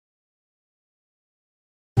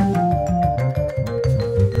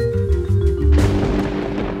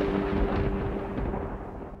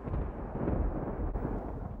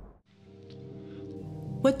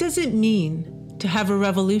What does it mean to have a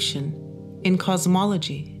revolution in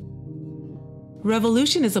cosmology?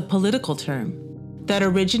 Revolution is a political term that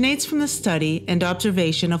originates from the study and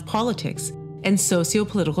observation of politics and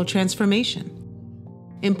socio-political transformation.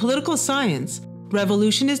 In political science,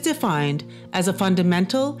 revolution is defined as a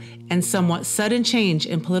fundamental and somewhat sudden change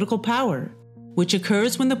in political power, which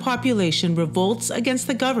occurs when the population revolts against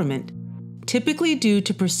the government, typically due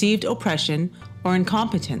to perceived oppression or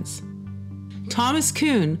incompetence. Thomas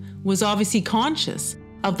Kuhn was obviously conscious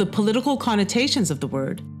of the political connotations of the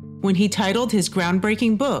word when he titled his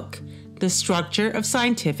groundbreaking book, The Structure of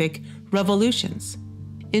Scientific Revolutions.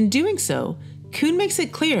 In doing so, Kuhn makes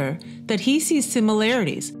it clear that he sees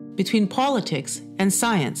similarities between politics and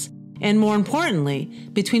science, and more importantly,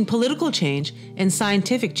 between political change and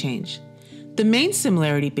scientific change. The main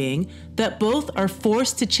similarity being that both are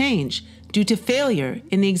forced to change due to failure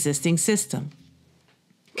in the existing system.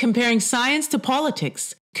 Comparing science to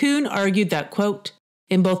politics, Kuhn argued that, quote,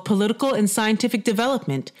 in both political and scientific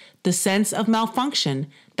development, the sense of malfunction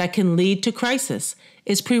that can lead to crisis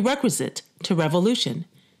is prerequisite to revolution,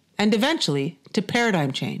 and eventually to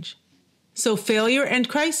paradigm change. So failure and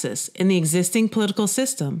crisis in the existing political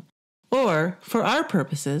system, or, for our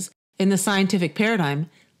purposes, in the scientific paradigm,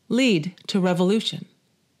 lead to revolution.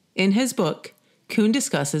 In his book, Kuhn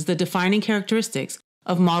discusses the defining characteristics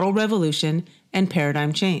of model revolution and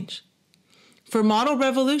paradigm change. For model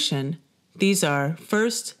revolution, these are,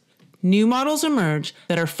 first, new models emerge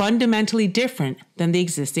that are fundamentally different than the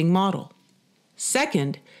existing model.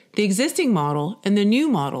 Second, the existing model and the new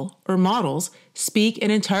model, or models, speak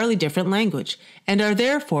an entirely different language and are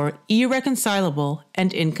therefore irreconcilable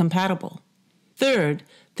and incompatible. Third,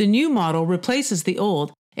 the new model replaces the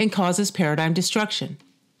old and causes paradigm destruction.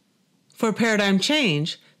 For paradigm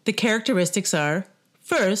change, the characteristics are,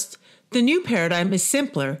 first, the new paradigm is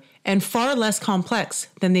simpler and far less complex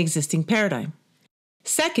than the existing paradigm.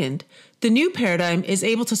 Second, the new paradigm is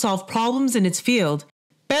able to solve problems in its field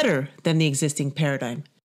better than the existing paradigm.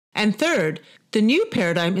 And third, the new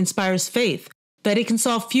paradigm inspires faith that it can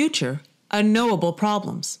solve future, unknowable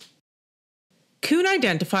problems. Kuhn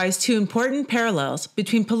identifies two important parallels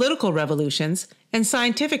between political revolutions and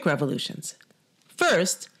scientific revolutions.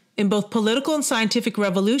 First, in both political and scientific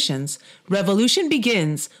revolutions, revolution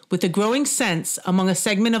begins with a growing sense among a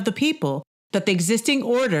segment of the people that the existing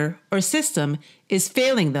order or system is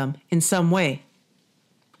failing them in some way.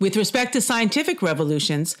 With respect to scientific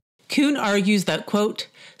revolutions, Kuhn argues that, quote,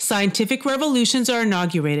 scientific revolutions are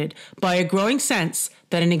inaugurated by a growing sense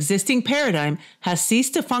that an existing paradigm has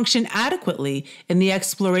ceased to function adequately in the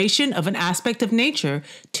exploration of an aspect of nature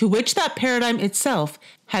to which that paradigm itself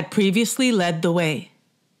had previously led the way.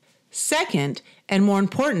 Second, and more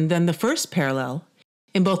important than the first parallel,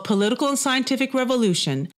 in both political and scientific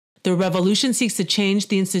revolution, the revolution seeks to change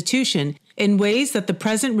the institution in ways that the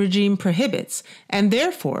present regime prohibits, and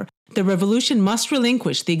therefore, the revolution must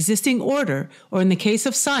relinquish the existing order, or in the case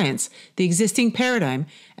of science, the existing paradigm,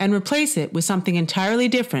 and replace it with something entirely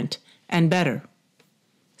different and better.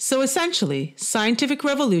 So essentially, scientific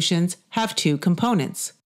revolutions have two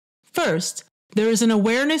components. First, there is an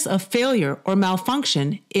awareness of failure or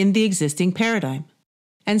malfunction in the existing paradigm.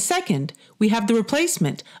 And second, we have the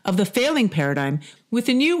replacement of the failing paradigm with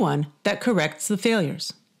a new one that corrects the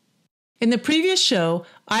failures. In the previous show,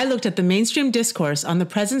 I looked at the mainstream discourse on the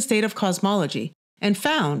present state of cosmology and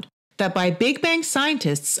found that by Big Bang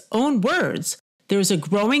scientists' own words, there is a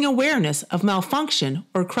growing awareness of malfunction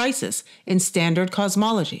or crisis in standard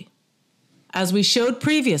cosmology. As we showed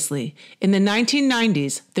previously, in the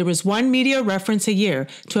 1990s, there was one media reference a year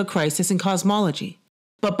to a crisis in cosmology.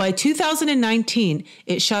 But by 2019,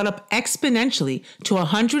 it shot up exponentially to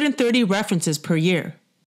 130 references per year.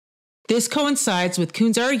 This coincides with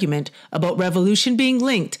Kuhn's argument about revolution being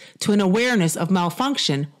linked to an awareness of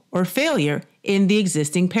malfunction or failure in the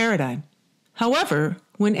existing paradigm. However,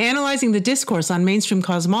 when analyzing the discourse on mainstream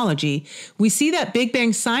cosmology, we see that Big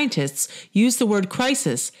Bang scientists use the word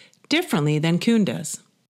crisis differently than Kuhn does.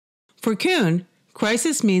 For Kuhn,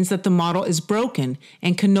 crisis means that the model is broken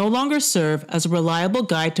and can no longer serve as a reliable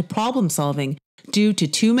guide to problem solving due to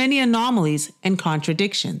too many anomalies and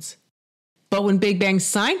contradictions. But when Big Bang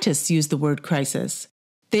scientists use the word crisis,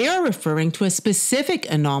 they are referring to a specific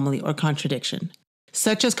anomaly or contradiction,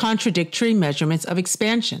 such as contradictory measurements of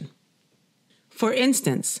expansion. For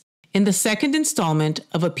instance, in the second installment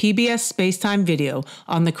of a PBS Spacetime video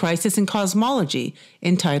on the crisis in cosmology,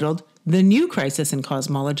 entitled The New Crisis in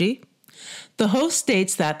Cosmology, the host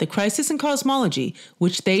states that the crisis in cosmology,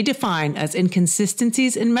 which they define as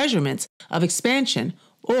inconsistencies in measurements of expansion,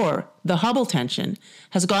 or the Hubble tension,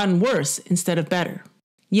 has gotten worse instead of better.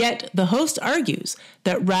 Yet, the host argues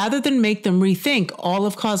that rather than make them rethink all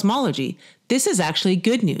of cosmology, this is actually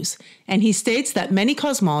good news, and he states that many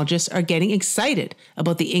cosmologists are getting excited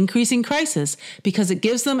about the increasing crisis because it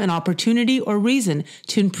gives them an opportunity or reason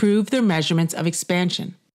to improve their measurements of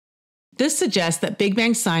expansion. This suggests that Big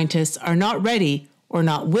Bang scientists are not ready or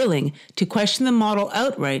not willing to question the model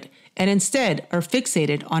outright and instead are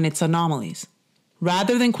fixated on its anomalies.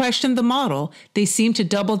 Rather than question the model, they seem to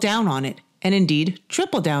double down on it, and indeed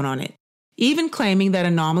triple down on it, even claiming that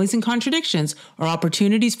anomalies and contradictions are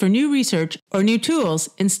opportunities for new research or new tools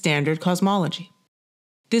in standard cosmology.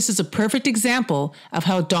 This is a perfect example of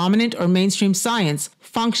how dominant or mainstream science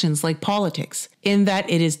functions like politics, in that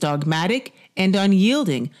it is dogmatic and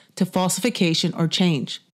unyielding to falsification or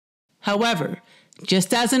change. However,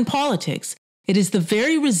 just as in politics, it is the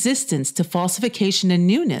very resistance to falsification and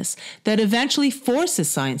newness that eventually forces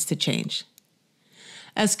science to change.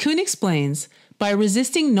 As Kuhn explains, by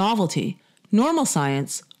resisting novelty, normal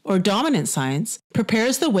science, or dominant science,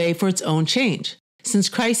 prepares the way for its own change, since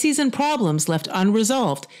crises and problems left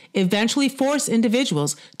unresolved eventually force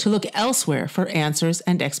individuals to look elsewhere for answers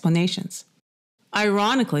and explanations.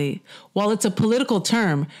 Ironically, while it's a political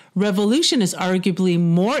term, revolution is arguably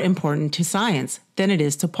more important to science than it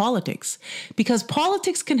is to politics, because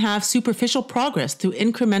politics can have superficial progress through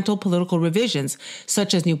incremental political revisions,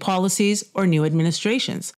 such as new policies or new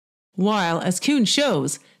administrations, while, as Kuhn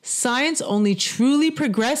shows, science only truly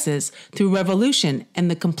progresses through revolution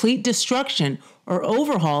and the complete destruction or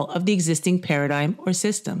overhaul of the existing paradigm or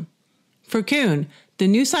system. For Kuhn, the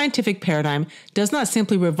new scientific paradigm does not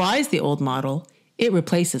simply revise the old model, it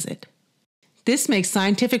replaces it. This makes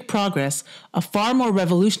scientific progress a far more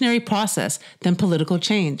revolutionary process than political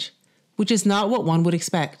change, which is not what one would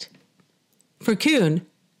expect. For Kuhn,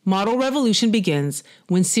 model revolution begins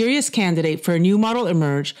when serious candidates for a new model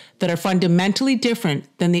emerge that are fundamentally different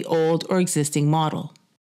than the old or existing model.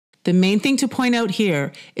 The main thing to point out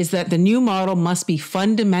here is that the new model must be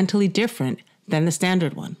fundamentally different than the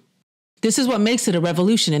standard one. This is what makes it a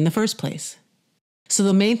revolution in the first place. So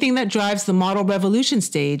the main thing that drives the model revolution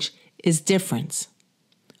stage is difference.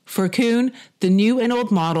 For Kuhn, the new and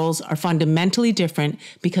old models are fundamentally different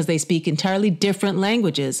because they speak entirely different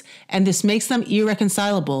languages, and this makes them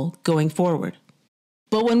irreconcilable going forward.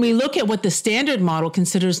 But when we look at what the standard model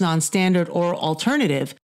considers non-standard or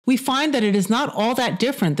alternative, we find that it is not all that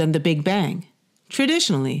different than the Big Bang.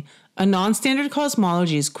 Traditionally, a non-standard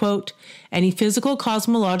cosmology is, quote, any physical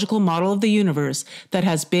cosmological model of the universe that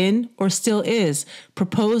has been, or still is,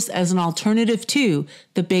 proposed as an alternative to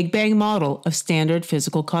the Big Bang model of standard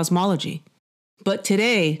physical cosmology. But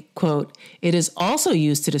today, quote, it is also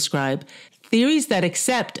used to describe theories that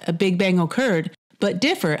accept a Big Bang occurred, but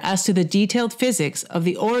differ as to the detailed physics of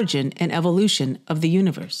the origin and evolution of the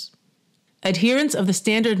universe. Adherents of the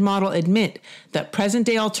standard model admit that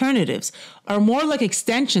present-day alternatives are more like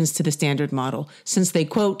extensions to the standard model, since they,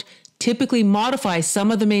 quote, typically modify some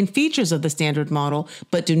of the main features of the standard model,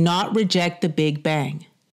 but do not reject the Big Bang.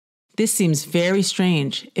 This seems very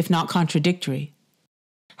strange, if not contradictory.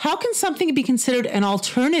 How can something be considered an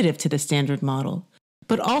alternative to the standard model,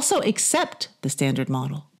 but also accept the standard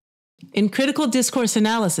model? In critical discourse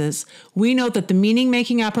analysis, we note that the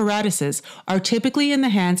meaning-making apparatuses are typically in the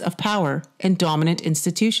hands of power and dominant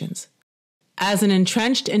institutions. As an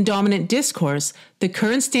entrenched and dominant discourse, the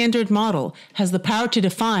current standard model has the power to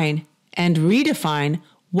define and redefine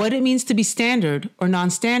what it means to be standard or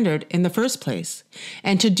non-standard in the first place,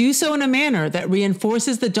 and to do so in a manner that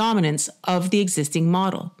reinforces the dominance of the existing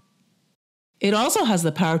model. It also has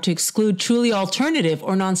the power to exclude truly alternative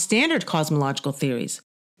or non-standard cosmological theories,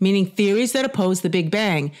 meaning theories that oppose the Big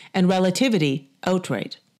Bang and relativity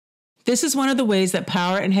outright. This is one of the ways that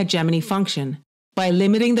power and hegemony function, by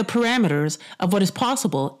limiting the parameters of what is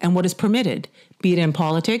possible and what is permitted, be it in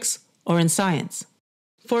politics or in science.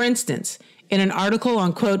 For instance, in an article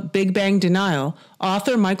on, quote, Big Bang denial,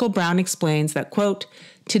 author Michael Brown explains that, quote,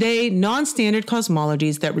 today, non-standard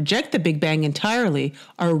cosmologies that reject the Big Bang entirely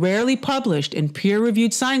are rarely published in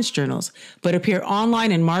peer-reviewed science journals, but appear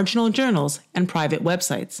online in marginal journals and private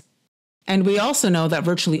websites. And we also know that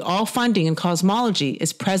virtually all funding in cosmology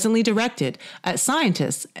is presently directed at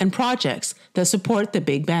scientists and projects that support the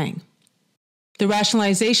Big Bang. The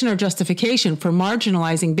rationalization or justification for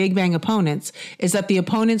marginalizing Big Bang opponents is that the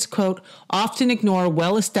opponents, quote, often ignore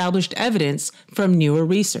well-established evidence from newer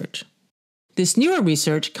research. This newer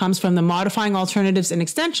research comes from the modifying alternatives and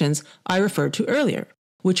extensions I referred to earlier,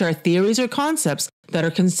 which are theories or concepts that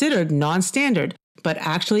are considered non-standard but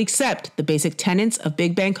actually accept the basic tenets of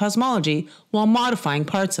Big Bang cosmology while modifying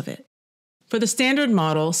parts of it. For the standard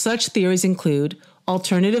model, such theories include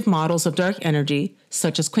alternative models of dark energy,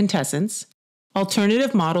 such as quintessence,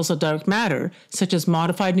 alternative models of dark matter, such as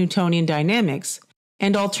modified Newtonian dynamics,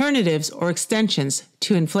 and alternatives or extensions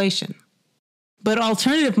to inflation. But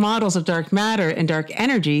alternative models of dark matter and dark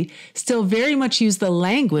energy still very much use the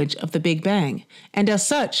language of the Big Bang, and as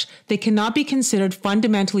such, they cannot be considered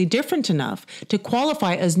fundamentally different enough to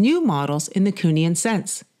qualify as new models in the Kuhnian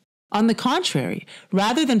sense. On the contrary,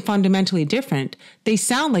 rather than fundamentally different, they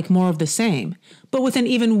sound like more of the same, but with an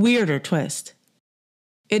even weirder twist.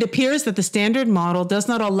 It appears that the standard model does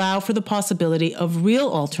not allow for the possibility of real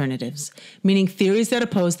alternatives, meaning theories that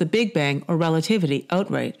oppose the Big Bang or relativity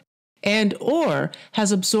outright, and/or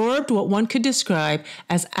has absorbed what one could describe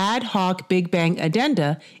as ad hoc Big Bang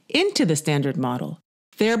addenda into the standard model,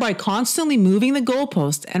 thereby constantly moving the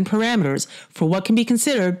goalposts and parameters for what can be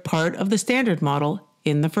considered part of the standard model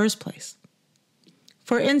in the first place.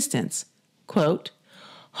 For instance, quote,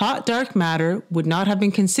 hot dark matter would not have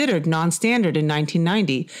been considered non-standard in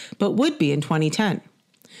 1990, but would be in 2010.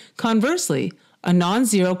 Conversely, a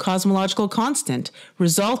non-zero cosmological constant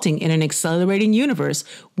resulting in an accelerating universe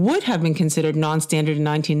would have been considered non-standard in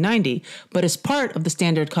 1990, but is part of the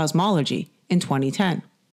standard cosmology in 2010.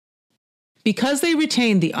 Because they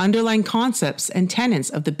retain the underlying concepts and tenets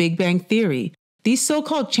of the Big Bang theory, these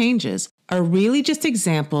so-called changes are really just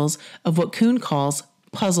examples of what Kuhn calls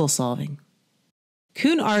puzzle solving.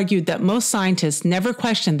 Kuhn argued that most scientists never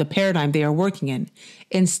question the paradigm they are working in.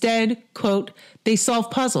 Instead, quote, they solve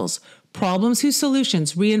puzzles, problems whose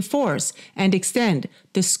solutions reinforce and extend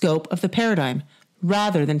the scope of the paradigm,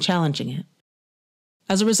 rather than challenging it.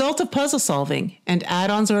 As a result of puzzle solving and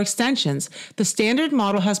add-ons or extensions, the standard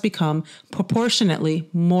model has become proportionately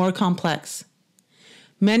more complex.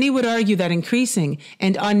 Many would argue that increasing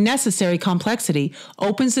and unnecessary complexity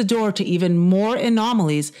opens the door to even more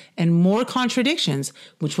anomalies and more contradictions,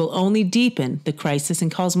 which will only deepen the crisis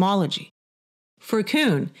in cosmology. For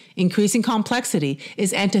Kuhn, increasing complexity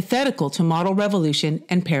is antithetical to model revolution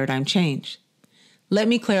and paradigm change. Let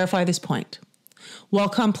me clarify this point. While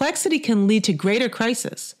complexity can lead to greater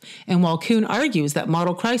crisis, and while Kuhn argues that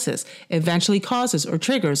model crisis eventually causes or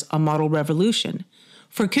triggers a model revolution,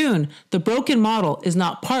 for Kuhn, the broken model is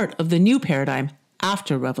not part of the new paradigm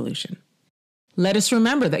after revolution. Let us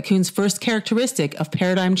remember that Kuhn's first characteristic of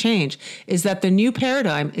paradigm change is that the new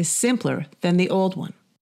paradigm is simpler than the old one.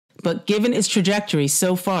 But given its trajectory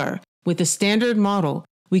so far, with the standard model,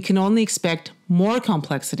 we can only expect more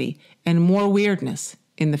complexity and more weirdness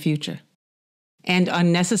in the future. And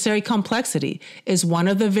unnecessary complexity is one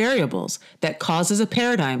of the variables that causes a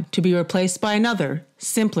paradigm to be replaced by another,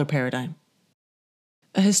 simpler paradigm.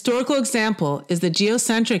 A historical example is the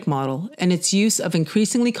geocentric model and its use of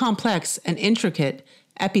increasingly complex and intricate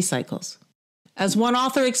epicycles. As one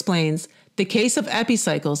author explains, the case of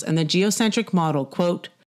epicycles and the geocentric model, quote,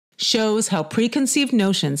 shows how preconceived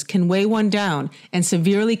notions can weigh one down and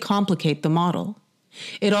severely complicate the model.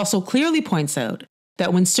 It also clearly points out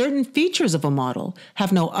that when certain features of a model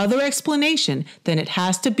have no other explanation than it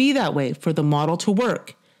has to be that way for the model to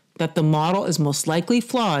work, that the model is most likely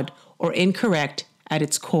flawed or incorrect at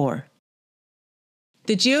its core.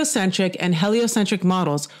 The geocentric and heliocentric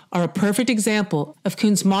models are a perfect example of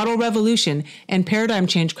Kuhn's model revolution and paradigm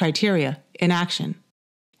change criteria in action.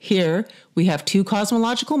 Here, we have two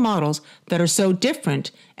cosmological models that are so different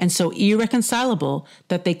and so irreconcilable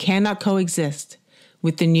that they cannot coexist,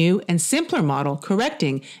 with the new and simpler model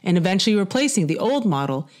correcting and eventually replacing the old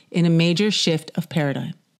model in a major shift of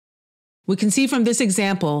paradigm. We can see from this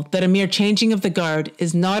example that a mere changing of the guard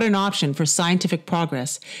is not an option for scientific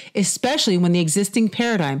progress, especially when the existing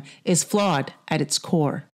paradigm is flawed at its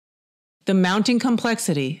core. The mounting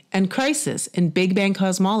complexity and crisis in Big Bang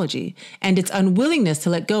cosmology and its unwillingness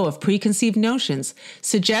to let go of preconceived notions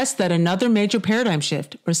suggests that another major paradigm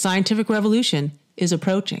shift or scientific revolution is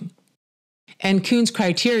approaching. And Kuhn's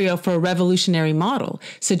criteria for a revolutionary model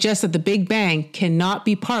suggests that the Big Bang cannot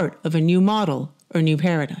be part of a new model or new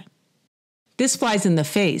paradigm. This flies in the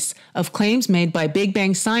face of claims made by Big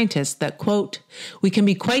Bang scientists that, quote, we can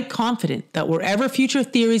be quite confident that wherever future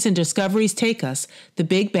theories and discoveries take us, the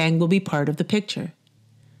Big Bang will be part of the picture.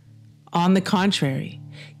 On the contrary,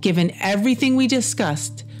 given everything we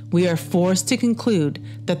discussed, we are forced to conclude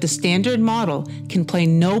that the standard model can play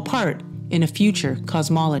no part in a future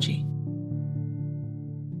cosmology.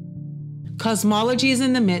 Cosmology is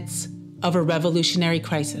in the midst of a revolutionary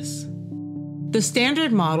crisis. The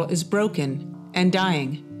standard model is broken and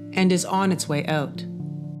dying and is on its way out.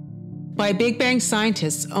 By Big Bang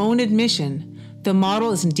scientists' own admission, the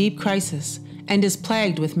model is in deep crisis and is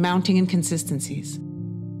plagued with mounting inconsistencies.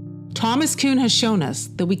 Thomas Kuhn has shown us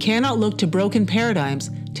that we cannot look to broken paradigms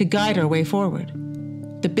to guide our way forward.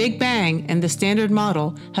 The Big Bang and the Standard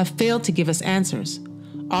Model have failed to give us answers,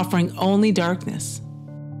 offering only darkness.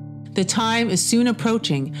 The time is soon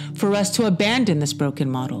approaching for us to abandon this broken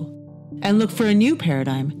model and look for a new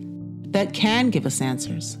paradigm that can give us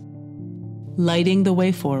answers, lighting the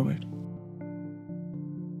way forward.